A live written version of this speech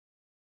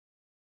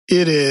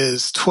It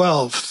is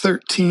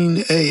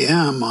 12:13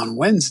 a.m. on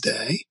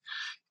Wednesday,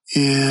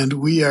 and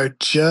we are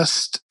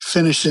just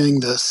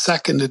finishing the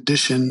second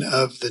edition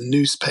of the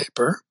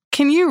newspaper.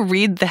 Can you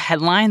read the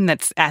headline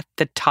that's at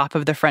the top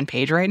of the front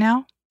page right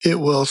now? It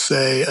will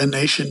say "A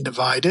Nation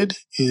Divided"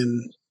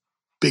 in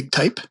big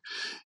type,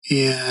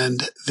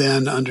 and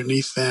then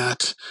underneath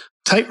that,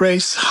 "Tight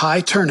race, high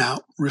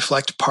turnout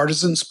reflect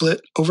partisan split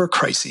over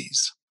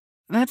crises."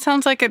 That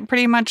sounds like it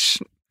pretty much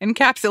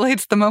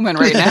encapsulates the moment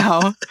right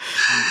now.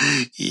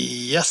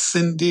 Yes,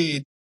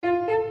 indeed.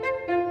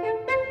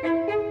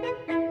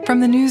 From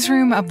the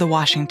newsroom of The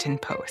Washington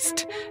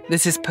Post,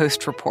 this is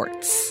Post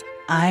Reports.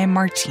 I'm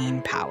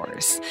Martine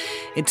Powers.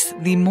 It's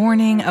the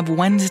morning of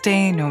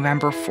Wednesday,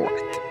 November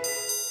 4th.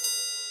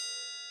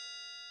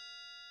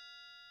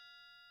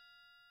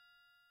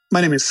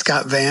 My name is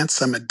Scott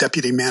Vance. I'm a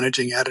deputy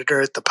managing editor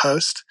at the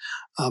Post.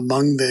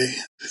 Among the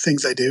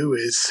things I do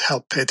is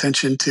help pay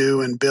attention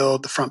to and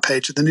build the front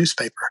page of the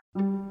newspaper.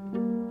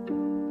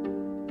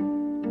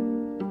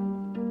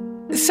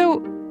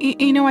 So,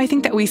 I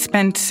think that we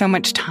spent so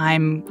much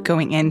time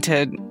going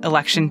into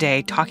Election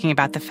Day talking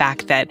about the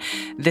fact that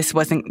this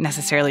wasn't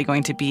necessarily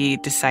going to be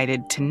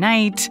decided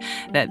tonight,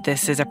 that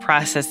this is a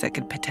process that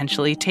could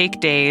potentially take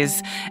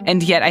days.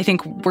 And yet I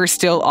think we're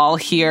still all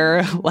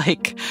here,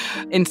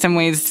 in some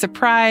ways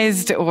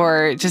surprised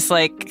or just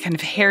kind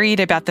of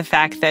harried about the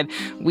fact that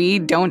we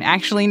don't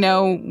actually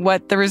know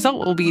what the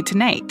result will be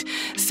tonight.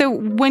 So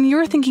when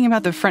you're thinking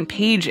about the front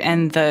page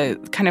and the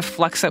kind of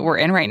flux that we're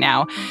in right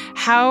now,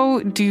 how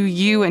do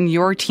you and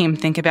your team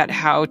think about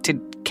how to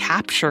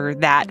capture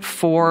that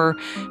for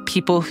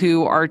people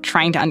who are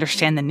trying to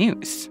understand the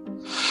news?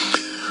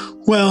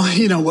 Well,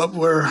 what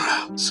we're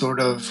sort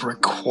of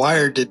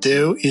required to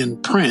do in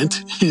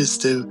print is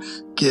to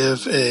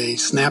give a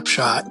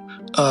snapshot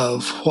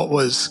of what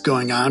was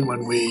going on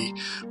when we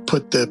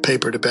put the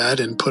paper to bed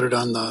and put it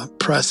on the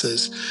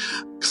presses.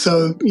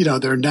 So,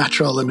 there are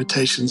natural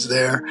limitations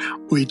there.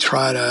 We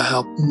try to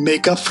help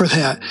make up for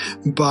that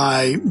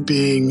by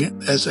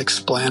being as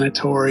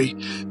explanatory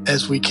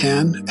as we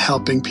can,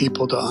 helping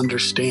people to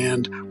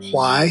understand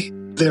why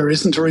there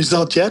isn't a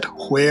result yet,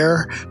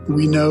 where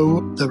we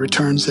know the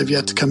returns have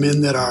yet to come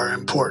in that are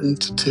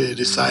important to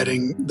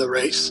deciding the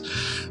race.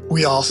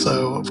 We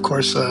also, of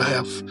course,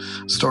 have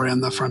a story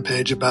on the front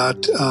page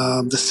about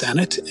the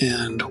Senate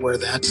and where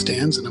that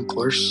stands. And of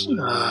course,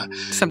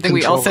 something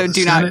we also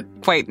do not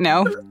quite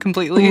know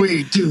completely.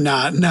 We do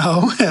not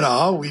know at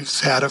all. We've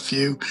had a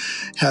few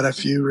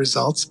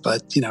results,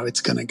 but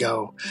it's going to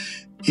go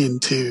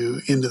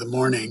into the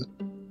morning.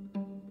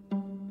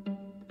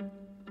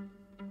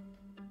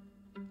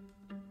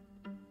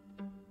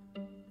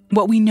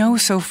 What we know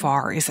so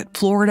far is that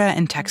Florida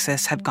and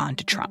Texas have gone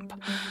to Trump.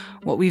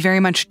 What we very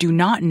much do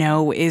not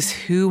know is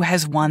who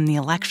has won the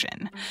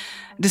election.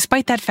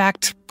 Despite that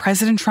fact,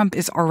 President Trump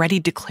is already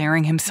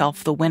declaring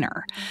himself the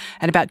winner.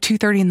 At about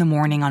 2:30 in the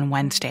morning on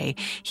Wednesday,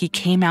 he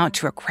came out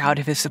to a crowd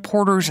of his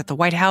supporters at the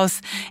White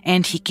House,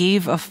 and he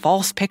gave a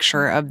false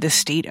picture of the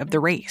state of the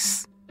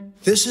race.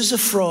 This is a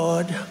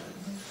fraud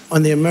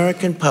on the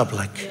American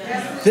public.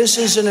 This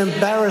is an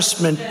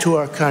embarrassment to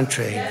our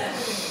country.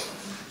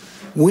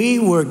 We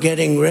were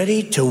getting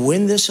ready to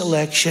win this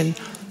election.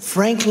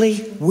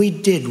 Frankly, we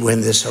did win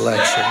this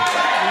election.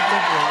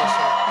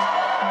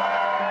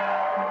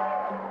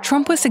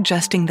 Trump was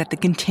suggesting that the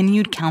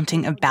continued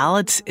counting of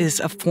ballots is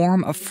a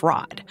form of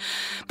fraud.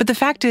 But the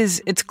fact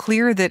is, it's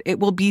clear that it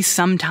will be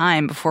some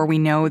time before we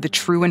know the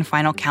true and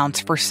final counts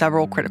for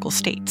several critical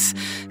states.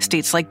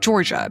 States like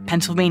Georgia,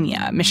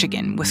 Pennsylvania,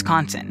 Michigan,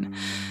 Wisconsin.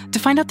 To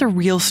find out the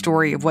real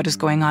story of what is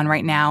going on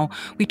right now,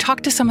 we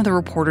talked to some of the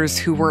reporters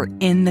who were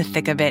in the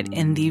thick of it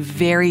in the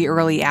very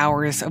early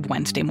hours of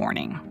Wednesday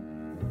morning.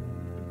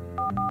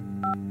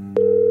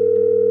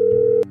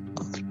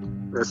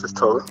 This is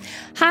Tolu.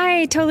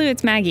 Hi, Tolu,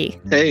 it's Maggie.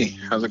 Hey,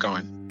 how's it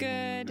going?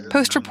 Good.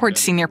 Post Report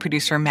senior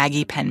producer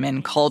Maggie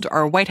Penman called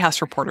our White House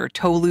reporter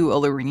Tolu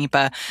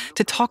Olorunnipa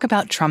to talk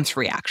about Trump's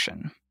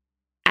reaction.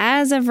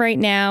 As of right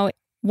now,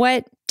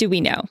 what do we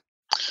know?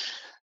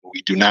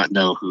 We do not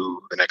know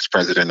who the next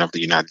president of the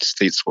United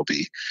States will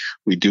be.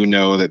 We do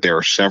know that there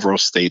are several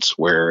states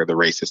where the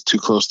race is too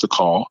close to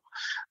call.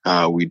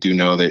 We do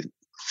know that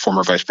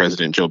former Vice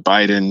President Joe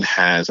Biden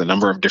has a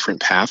number of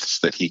different paths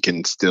that he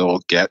can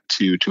still get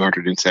to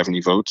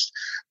 270 votes,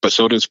 but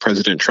so does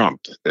President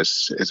Trump.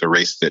 This is a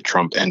race that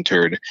Trump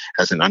entered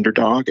as an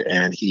underdog,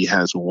 and he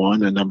has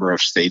won a number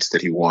of states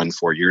that he won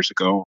 4 years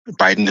ago.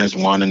 Biden has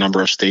won a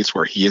number of states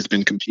where he has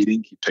been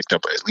competing. He picked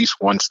up at least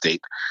one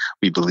state,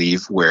 we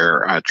believe,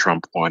 where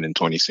Trump won in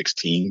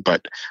 2016,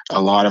 but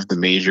a lot of the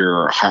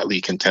major hotly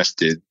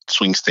contested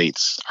swing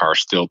states are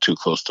still too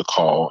close to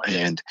call,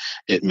 and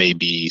it may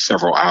be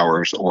several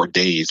hours or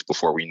days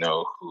before we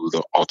know who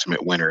the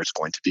ultimate winner is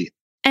going to be.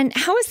 And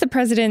how has the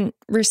president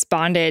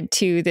responded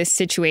to this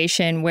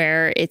situation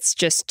where it's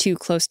just too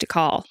close to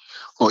call?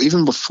 Well,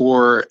 even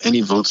before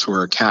any votes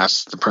were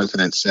cast, the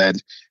president said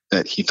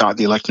that he thought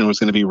the election was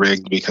going to be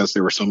rigged because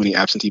there were so many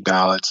absentee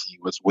ballots. He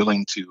was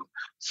willing to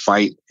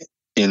fight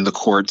in the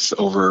courts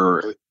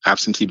over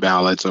absentee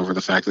ballots, over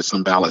the fact that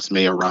some ballots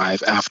may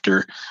arrive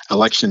after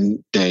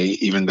Election Day,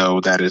 even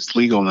though that is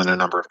legal in a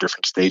number of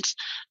different states.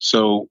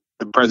 So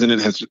the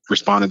president has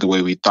responded the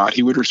way we thought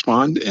he would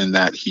respond, in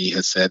that he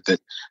has said that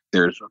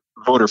there's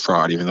voter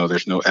fraud, even though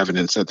there's no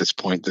evidence at this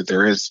point that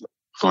there is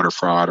voter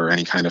fraud or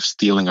any kind of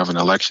stealing of an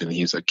election.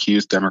 He's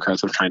accused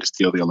Democrats of trying to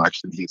steal the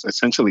election. He's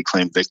essentially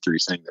claimed victory,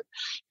 saying that,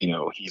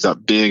 he's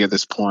up big at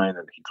this point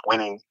and he's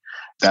winning.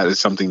 That is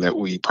something that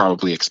we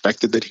probably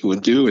expected that he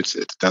would do. It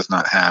does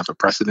not have a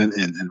precedent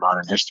in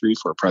modern history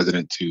for a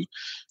president to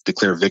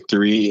declare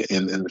victory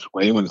in this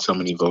way when so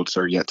many votes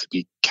are yet to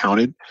be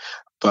counted.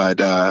 But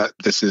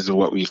this is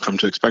what we've come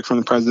to expect from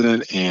the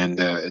president, and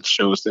it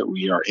shows that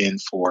we are in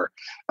for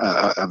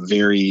a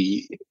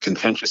very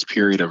contentious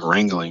period of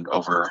wrangling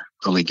over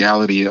the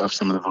legality of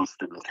some of the votes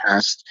that have been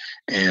cast,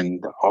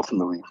 and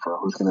ultimately for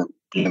who's going to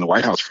be in the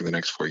White House for the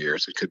next 4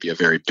 years. It could be a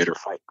very bitter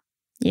fight.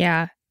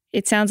 Yeah,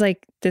 it sounds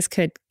like this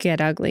could get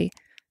ugly.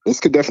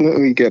 This could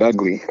definitely get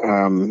ugly.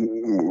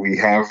 We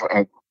have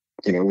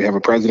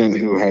a president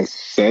who has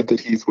said that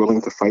he's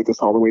willing to fight this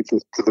all the way to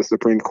the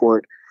Supreme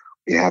Court.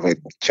 We have a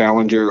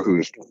challenger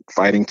who's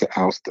fighting to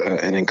oust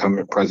an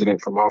incumbent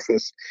president from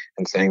office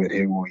and saying that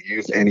he will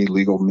use any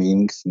legal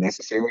means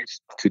necessary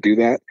to do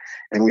that.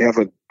 And we have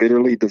a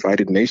bitterly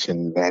divided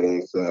nation that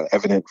is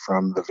evident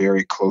from the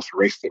very close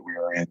race that we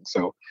are in.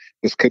 So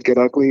this could get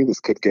ugly. This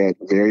could get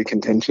very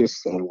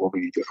contentious, and we'll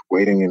be just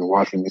waiting and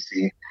watching to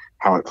see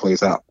how it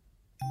plays out.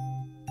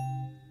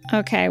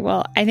 Okay,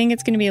 well, I think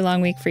it's going to be a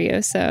long week for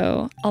you,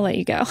 so I'll let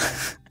you go.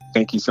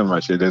 Thank you so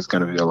much. It is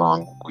going to be a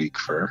long week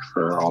for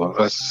all of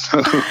us.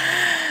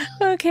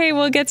 Okay,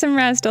 well, get some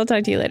rest. I'll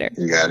talk to you later.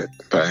 You got it.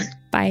 Bye.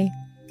 Bye.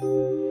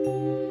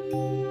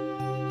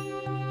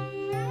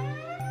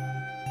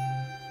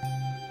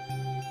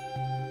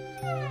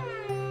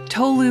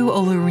 Tolu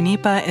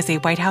Olorunnipa is a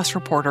White House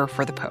reporter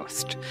for The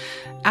Post.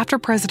 After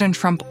President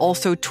Trump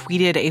also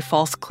tweeted a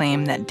false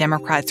claim that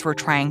Democrats were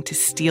trying to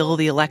steal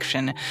the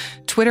election,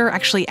 Twitter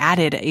actually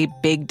added a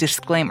big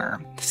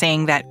disclaimer,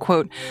 saying that,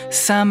 quote,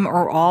 some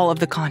or all of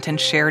the content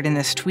shared in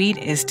this tweet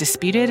is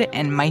disputed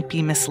and might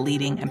be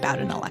misleading about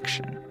an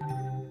election.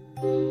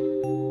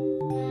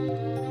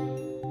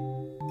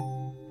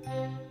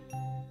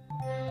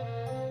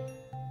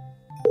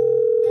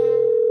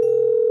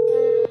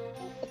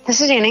 This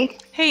is Annie.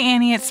 Hey,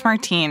 Annie, it's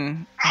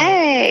Martine.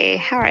 Hey,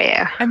 how are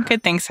you? I'm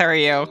good, thanks. How are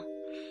you?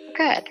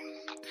 Good.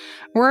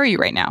 Where are you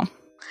right now?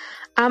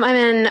 I'm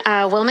in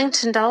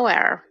Wilmington,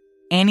 Delaware.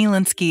 Annie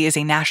Linskey is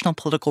a national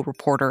political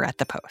reporter at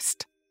The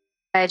Post.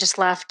 I just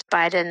left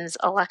Biden's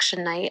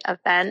election night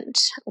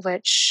event,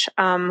 which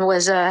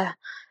was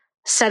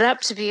set up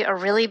to be a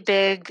really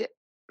big,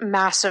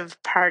 massive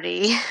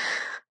party,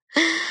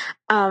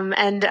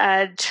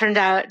 and turned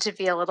out to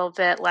be a little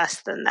bit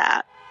less than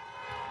that.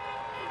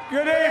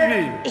 Good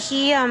evening.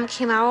 He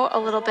came out a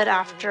little bit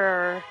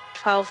after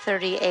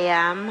 12:30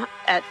 a.m.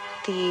 at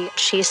the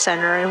Chase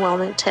Center in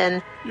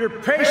Wilmington. Your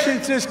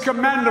patience is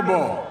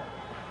commendable.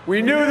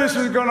 We knew this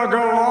was going to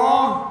go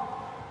long,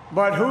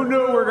 but who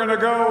knew we're going to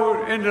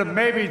go into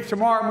maybe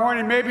tomorrow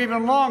morning, maybe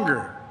even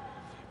longer.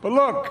 But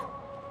look,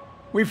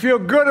 we feel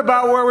good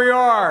about where we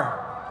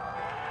are.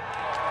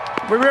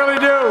 We really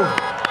do.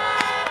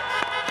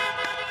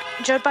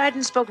 Joe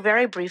Biden spoke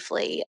very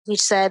briefly. He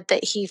said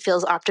that he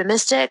feels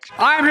optimistic.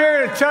 I'm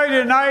here to tell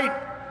you tonight,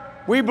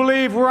 we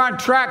believe we're on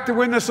track to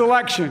win this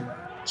election.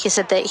 He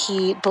said that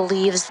he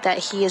believes that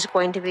he is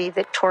going to be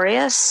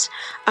victorious.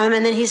 And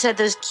then he said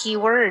those key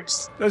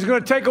words. It's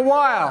going to take a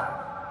while.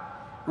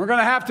 We're going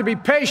to have to be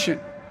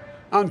patient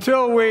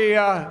until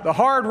the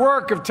hard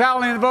work of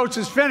tallying the votes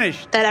is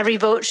finished. That every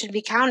vote should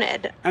be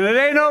counted. And it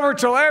ain't over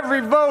till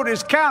every vote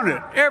is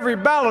counted. Every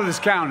ballot is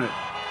counted.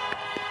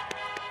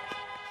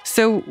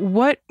 So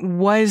what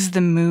was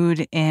the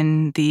mood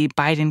in the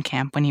Biden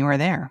camp when you were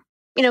there?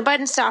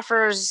 Biden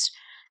staffers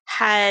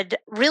had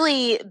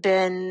really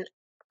been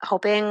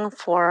hoping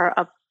for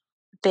a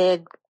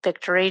big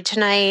victory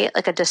tonight,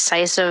 like a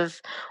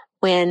decisive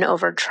win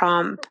over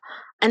Trump.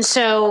 And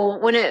so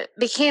when it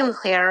became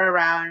clear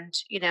around,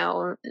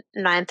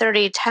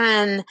 9:30,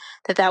 10,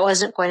 that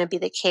wasn't going to be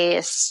the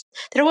case,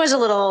 there was a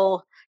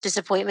little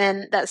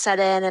disappointment that set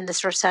in, and this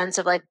sort of sense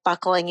of like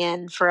buckling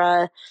in for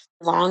a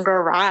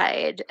longer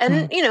ride.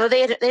 And,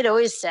 they'd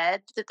always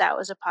said that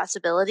was a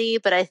possibility,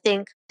 but I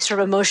think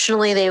sort of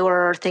emotionally they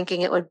were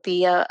thinking it would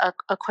be a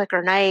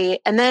quicker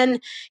night. And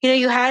then,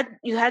 you had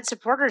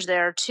supporters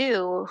there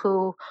too,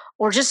 who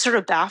were just sort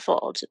of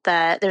baffled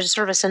that there's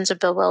sort of a sense of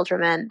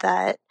bewilderment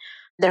that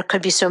there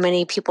could be so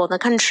many people in the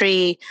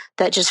country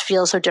that just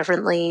feel so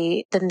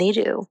differently than they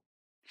do.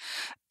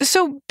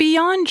 So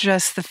beyond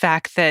just the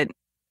fact that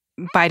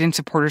Biden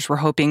supporters were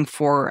hoping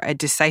for a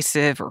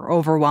decisive or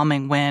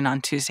overwhelming win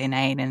on Tuesday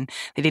night, and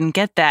they didn't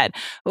get that,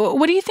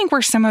 what do you think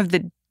were some of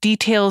the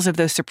details of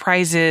those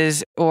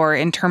surprises, or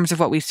in terms of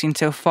what we've seen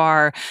so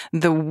far,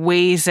 the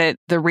ways that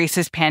the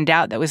races panned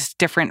out that was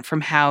different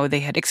from how they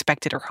had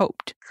expected or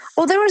hoped?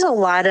 Well, there was a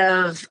lot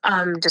of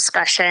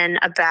discussion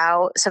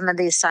about some of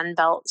these Sun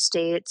Belt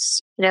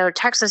states.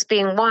 Texas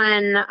being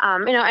one,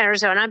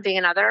 Arizona being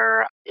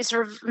another. It's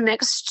sort of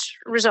mixed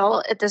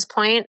result at this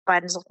point.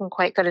 Biden's looking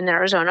quite good in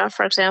Arizona,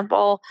 for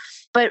example.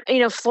 But,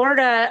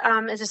 Florida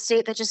is a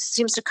state that just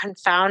seems to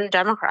confound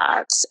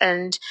Democrats.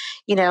 And,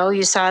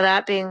 you saw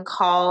that being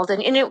called.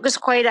 And it was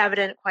quite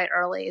evident quite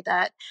early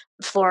that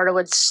Florida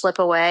would slip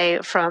away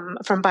from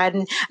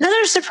Biden.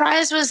 Another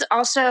surprise was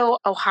also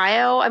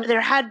Ohio. I mean,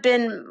 there had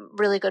been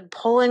really good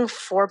polling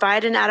for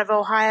Biden out of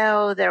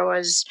Ohio. There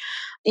was,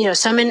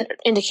 some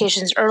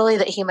indications early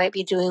that he might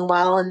be doing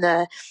well in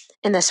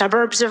the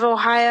suburbs of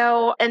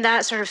Ohio, and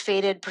that sort of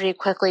faded pretty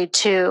quickly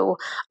too.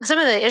 Some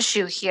of the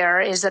issue here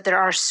is that there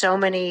are so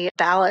many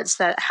ballots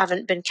that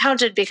haven't been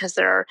counted because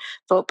they're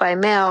vote by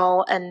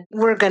mail, and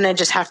we're going to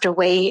just have to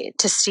wait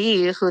to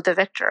see who the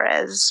victor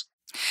is.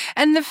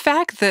 And the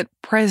fact that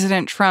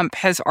President Trump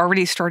has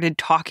already started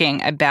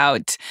talking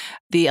about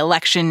the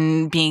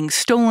election being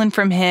stolen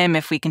from him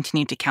if we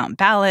continue to count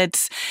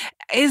ballots,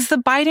 is the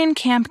Biden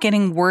camp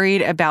getting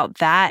worried about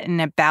that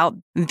and about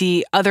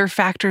the other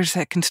factors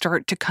that can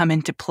start to come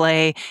into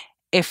play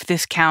if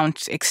this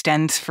count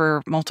extends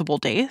for multiple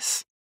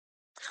days?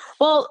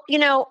 Well,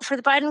 for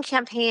the Biden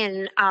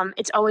campaign,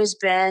 it's always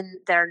been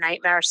their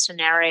nightmare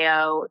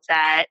scenario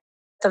that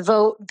the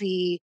vote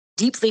be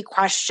deeply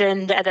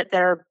questioned and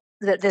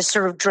that this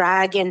sort of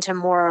drag into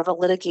more of a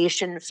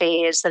litigation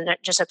phase than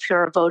just a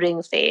pure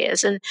voting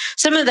phase. And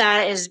some of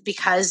that is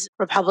because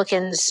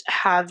Republicans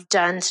have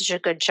done such a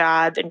good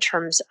job in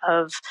terms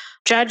of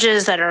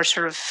judges that are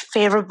sort of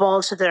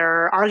favorable to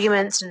their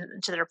arguments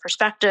and to their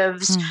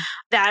perspectives.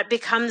 That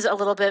becomes a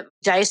little bit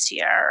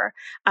dicier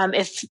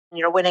if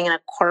you're winning in a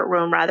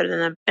courtroom rather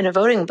than in a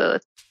voting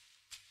booth.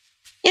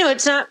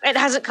 It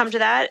hasn't come to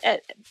that.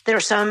 There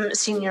are some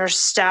senior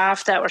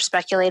staff that were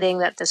speculating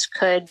that this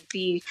could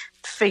be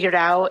figured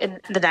out in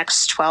the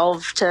next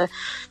 12 to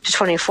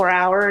 24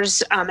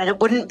 hours. And it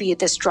wouldn't be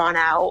this drawn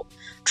out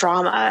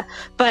drama,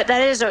 but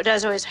it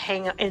does always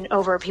hang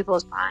over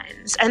people's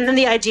minds. And then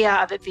the idea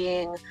of it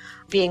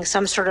being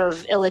some sort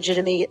of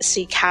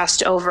illegitimacy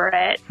cast over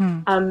it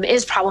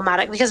is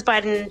problematic because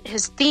Biden,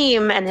 his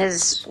theme and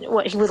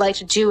what he would like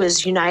to do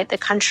is unite the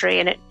country.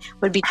 And it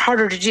would be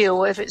harder to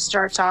do if it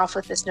starts off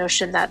with this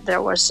notion that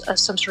there was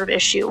some sort of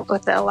issue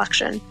with the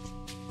election.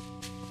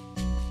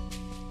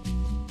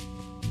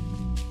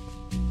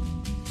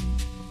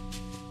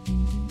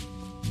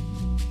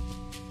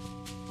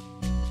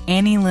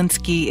 Annie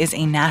Linskey is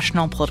a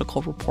national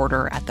political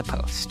reporter at The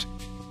Post.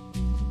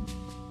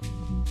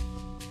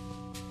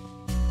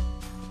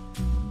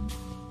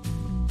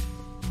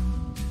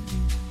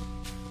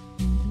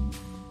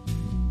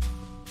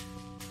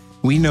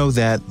 We know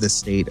that the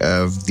state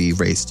of the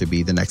race to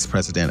be the next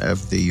president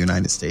of the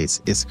United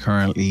States is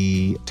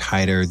currently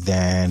tighter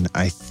than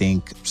I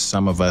think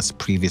some of us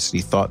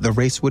previously thought the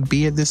race would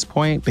be at this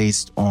point,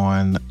 based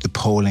on the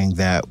polling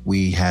that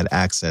we had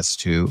access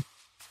to.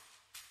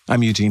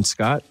 I'm Eugene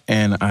Scott,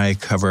 and I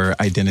cover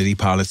identity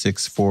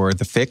politics for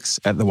The Fix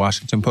at The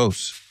Washington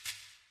Post.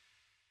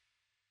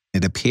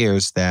 It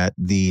appears that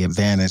the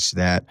advantage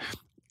that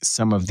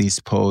some of these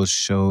polls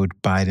showed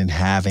Biden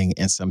having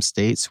in some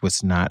states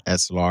was not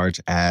as large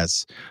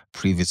as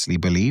previously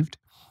believed.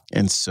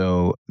 And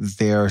so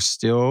there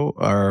still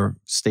are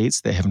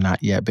states that have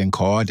not yet been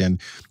called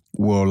and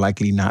will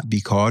likely not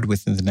be called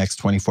within the next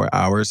 24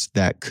 hours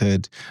that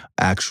could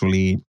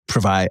actually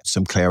provide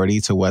some clarity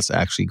to what's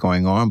actually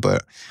going on.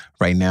 But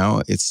right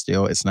now,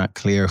 it's not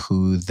clear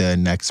who the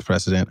next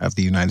president of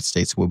the United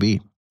States will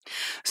be.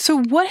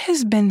 So what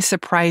has been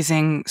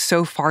surprising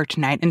so far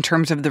tonight in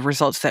terms of the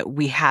results that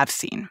we have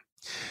seen?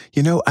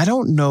 I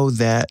don't know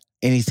that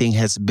anything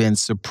has been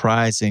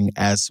surprising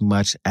as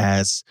much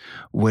as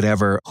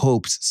whatever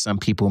hopes some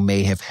people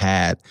may have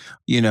had.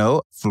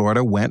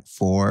 Florida went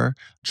for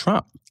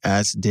Trump,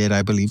 as did,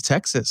 I believe,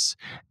 Texas.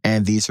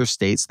 And these are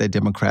states that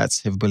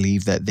Democrats have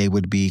believed that they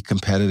would be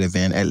competitive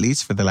in, at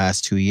least for the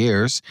last 2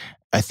 years.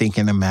 I think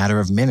in a matter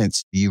of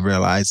minutes, you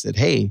realize that,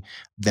 hey,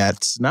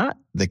 that's not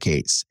the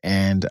case.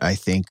 And I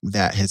think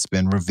that has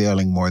been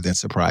revealing more than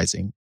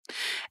surprising.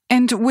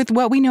 And with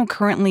what we know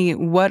currently,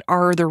 what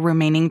are the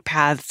remaining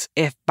paths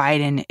if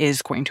Biden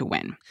is going to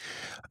win?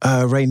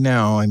 Right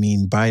now,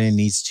 Biden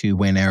needs to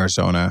win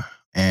Arizona,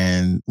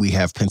 and we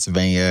have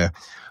Pennsylvania,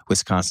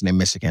 Wisconsin, and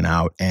Michigan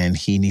out, and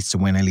he needs to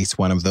win at least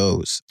one of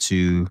those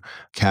to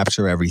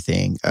capture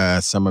everything.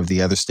 Some of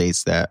the other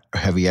states that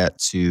have yet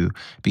to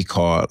be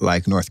called,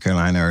 like North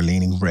Carolina, are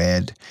leaning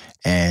red,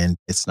 and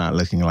it's not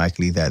looking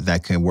likely that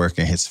that can work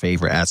in his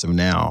favor as of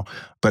now.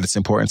 But it's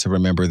important to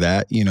remember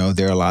that,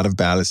 there are a lot of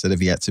ballots that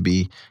have yet to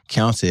be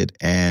counted,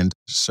 and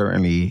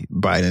certainly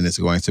Biden is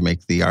going to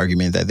make the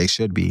argument that they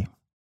should be.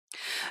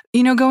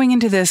 Going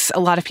into this, a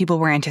lot of people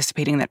were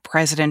anticipating that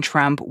President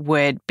Trump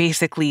would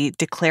basically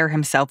declare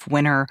himself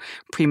winner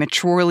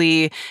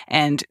prematurely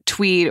and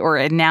tweet or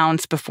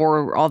announce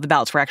before all the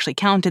ballots were actually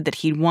counted that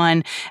he'd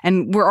won.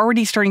 And we're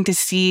already starting to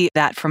see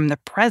that from the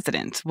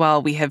president,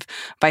 while we have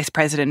Vice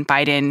President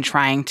Biden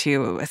trying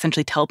to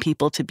essentially tell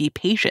people to be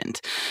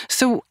patient.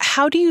 So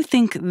how do you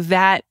think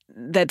that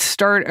that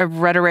start of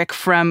rhetoric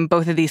from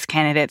both of these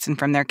candidates and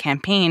from their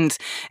campaigns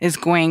is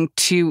going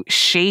to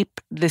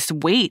shape this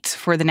wait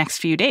for the next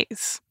few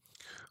days?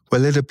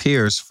 Well, it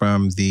appears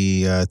from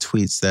the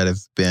tweets that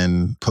have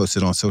been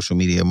posted on social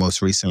media most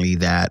recently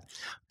that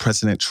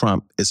President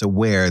Trump is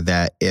aware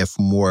that if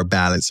more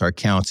ballots are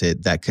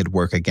counted, that could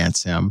work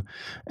against him,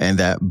 and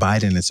that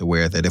Biden is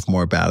aware that if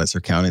more ballots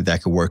are counted,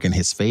 that could work in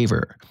his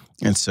favor.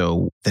 And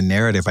so the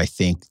narrative, I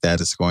think,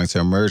 that is going to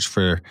emerge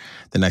for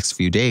the next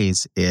few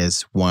days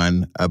is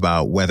one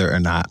about whether or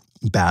not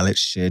ballots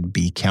should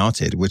be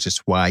counted, which is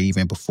why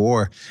even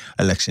before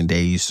Election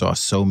Day, you saw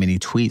so many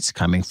tweets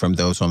coming from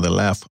those on the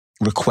left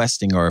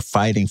requesting or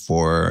fighting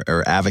for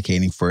or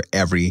advocating for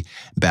every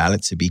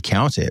ballot to be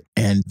counted.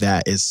 And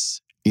that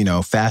is,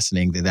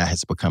 fascinating that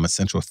has become a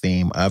central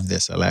theme of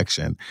this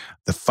election,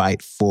 the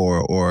fight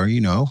for or,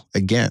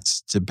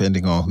 against,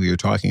 depending on who you're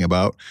talking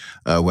about,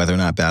 whether or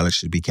not ballots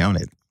should be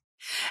counted.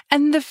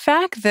 And the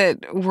fact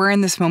that we're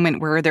in this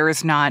moment where there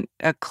is not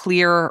a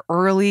clear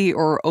early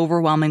or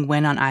overwhelming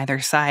win on either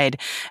side,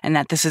 and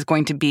that this is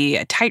going to be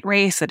a tight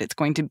race, that it's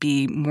going to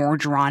be more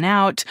drawn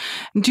out,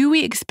 do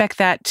we expect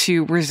that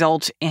to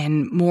result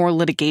in more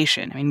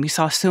litigation? I mean, we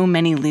saw so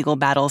many legal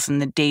battles in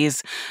the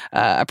days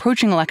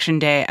approaching Election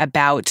Day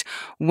about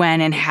when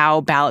and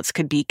how ballots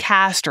could be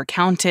cast or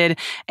counted.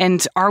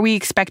 And are we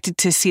expected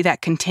to see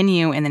that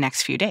continue in the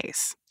next few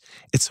days?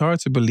 It's hard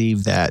to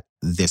believe that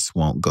this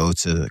won't go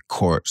to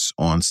courts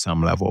on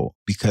some level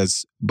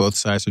because both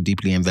sides are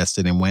deeply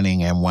invested in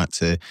winning and want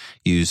to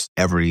use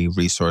every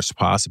resource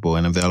possible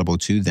and available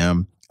to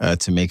them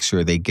to make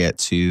sure they get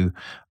to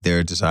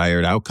their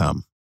desired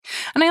outcome.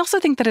 And I also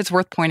think that it's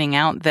worth pointing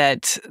out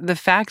that the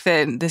fact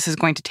that this is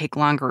going to take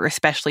longer,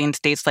 especially in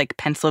states like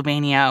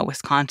Pennsylvania,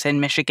 Wisconsin,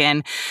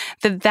 Michigan,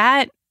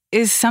 that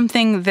is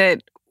something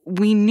that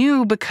we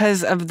knew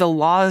because of the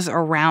laws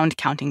around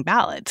counting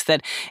ballots,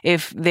 that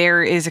if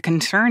there is a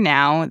concern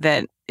now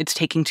that it's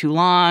taking too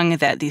long,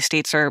 that these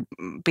states are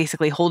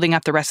basically holding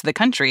up the rest of the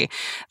country,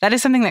 that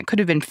is something that could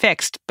have been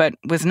fixed, but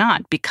was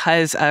not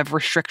because of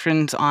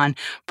restrictions on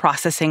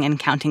processing and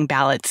counting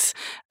ballots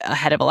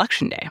ahead of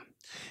Election Day.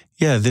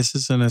 Yeah, this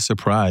isn't a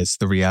surprise.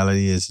 The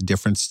reality is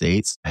different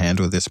states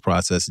handle this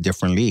process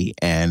differently.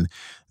 And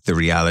the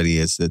reality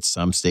is that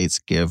some states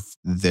give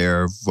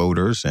their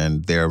voters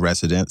and their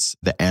residents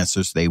the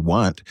answers they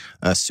want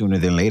sooner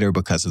than later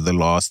because of the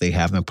laws they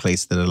have in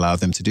place that allow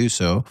them to do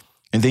so.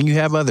 And then you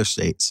have other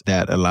states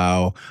that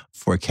allow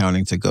for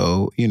counting to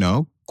go,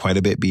 quite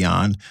a bit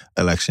beyond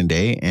Election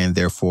Day and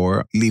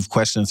therefore leave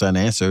questions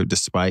unanswered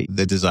despite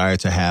the desire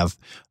to have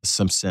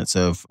some sense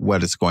of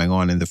what is going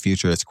on in the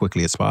future as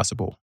quickly as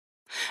possible.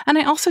 And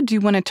I also do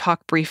want to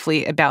talk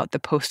briefly about the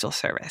Postal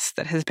Service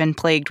that has been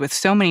plagued with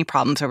so many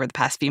problems over the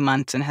past few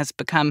months and has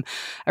become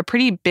a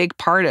pretty big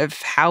part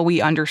of how we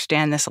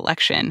understand this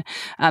election.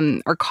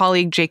 Our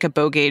colleague Jacob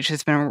Bogage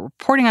has been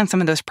reporting on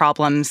some of those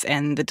problems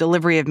and the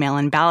delivery of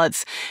mail-in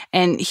ballots.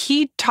 And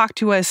he talked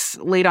to us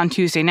late on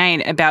Tuesday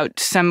night about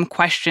some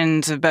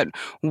questions about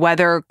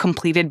whether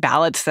completed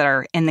ballots that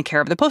are in the care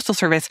of the Postal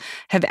Service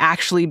have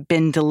actually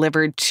been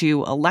delivered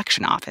to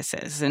election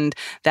offices, and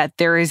that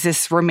there is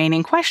this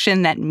remaining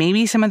question that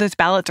maybe some of those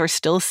ballots are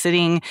still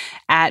sitting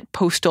at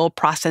postal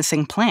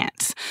processing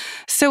plants.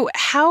 So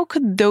how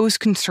could those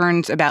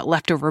concerns about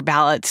leftover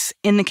ballots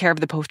in the care of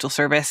the Postal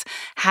Service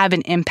have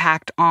an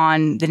impact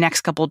on the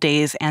next couple of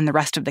days and the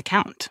rest of the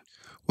count?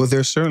 Well,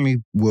 there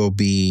certainly will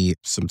be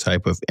some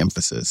type of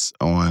emphasis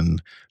on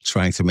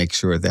trying to make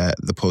sure that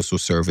the Postal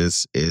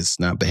Service is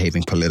not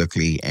behaving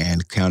politically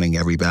and counting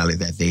every ballot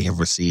that they have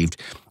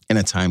received in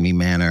a timely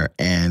manner.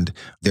 And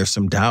there's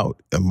some doubt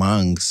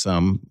among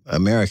some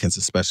Americans,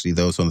 especially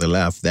those on the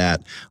left,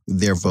 that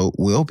their vote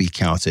will be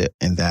counted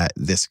and that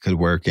this could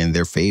work in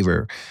their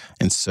favor.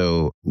 And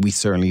so we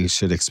certainly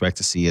should expect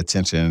to see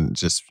attention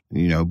just,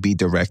 be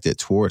directed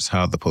towards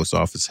how the post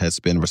office has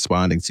been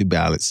responding to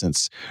ballots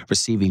since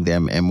receiving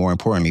them, and more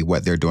importantly,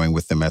 what they're doing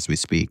with them as we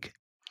speak.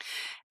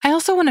 I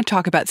also want to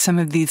talk about some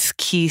of these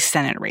key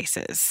Senate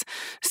races.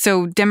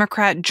 So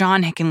Democrat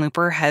John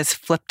Hickenlooper has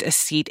flipped a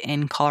seat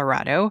in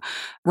Colorado.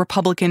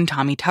 Republican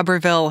Tommy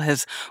Tuberville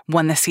has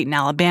won the seat in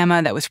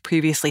Alabama that was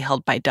previously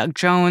held by Doug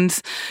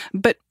Jones.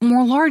 But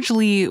more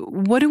largely,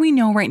 what do we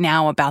know right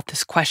now about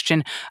this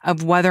question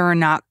of whether or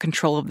not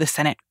control of the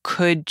Senate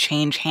could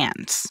change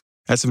hands?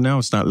 As of now,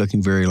 it's not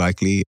looking very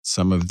likely.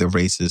 Some of the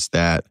races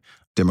that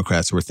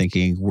Democrats were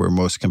thinking were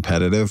most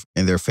competitive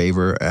in their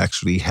favor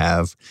actually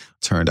have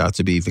turned out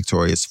to be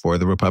victorious for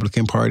the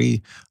Republican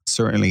Party.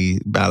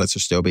 Certainly, ballots are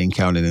still being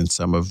counted in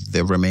some of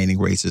the remaining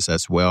races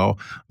as well.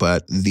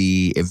 But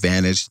the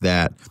advantage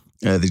that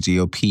the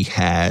GOP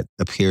had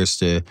appears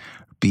to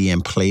be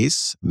in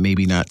place,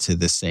 maybe not to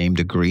the same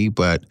degree,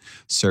 but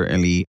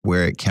certainly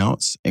where it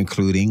counts,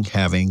 including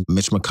having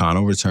Mitch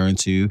McConnell return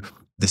to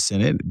the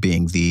Senate,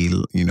 being the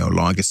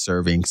longest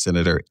serving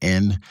senator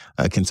in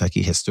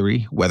Kentucky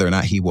history. Whether or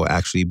not he will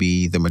actually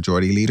be the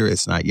majority leader,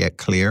 it's not yet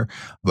clear,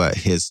 but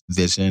his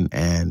vision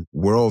and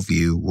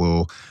worldview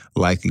will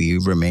likely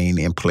remain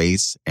in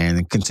place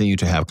and continue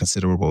to have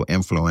considerable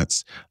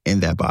influence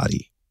in that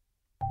body.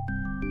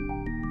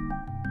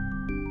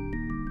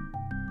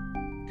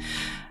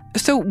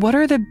 So what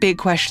are the big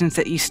questions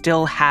that you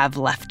still have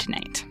left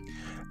tonight?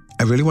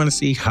 I really want to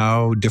see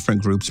how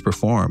different groups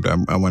performed.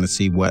 I want to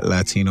see what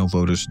Latino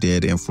voters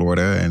did in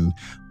Florida, and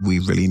we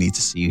really need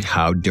to see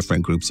how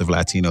different groups of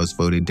Latinos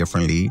voted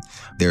differently.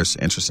 There's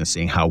interest in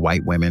seeing how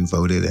white women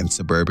voted and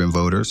suburban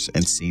voters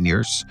and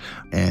seniors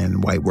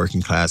and white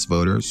working class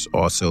voters,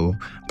 also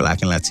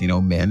Black and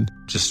Latino men,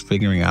 just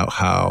figuring out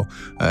how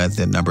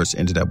the numbers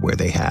ended up where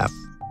they have.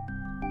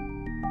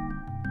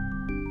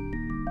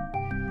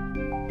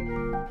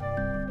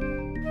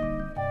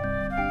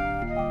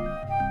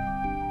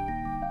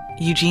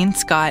 Eugene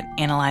Scott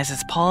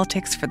analyzes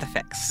politics for The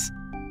Fix.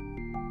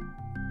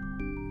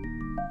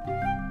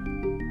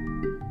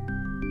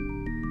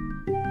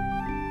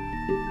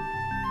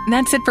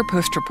 That's it for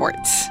Post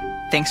Reports.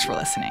 Thanks for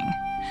listening.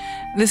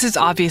 This is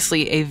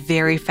obviously a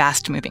very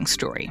fast-moving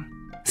story.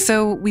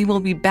 So we will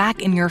be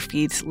back in your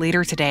feeds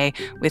later today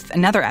with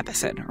another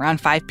episode around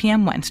 5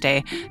 p.m.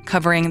 Wednesday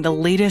covering the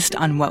latest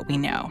on what we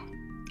know.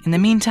 In the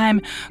meantime,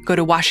 go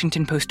to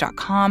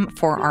WashingtonPost.com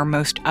for our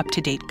most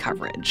up-to-date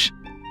coverage.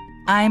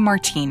 I'm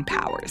Martine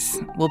Powers.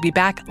 We'll be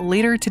back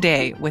later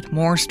today with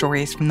more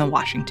stories from the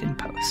Washington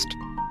Post.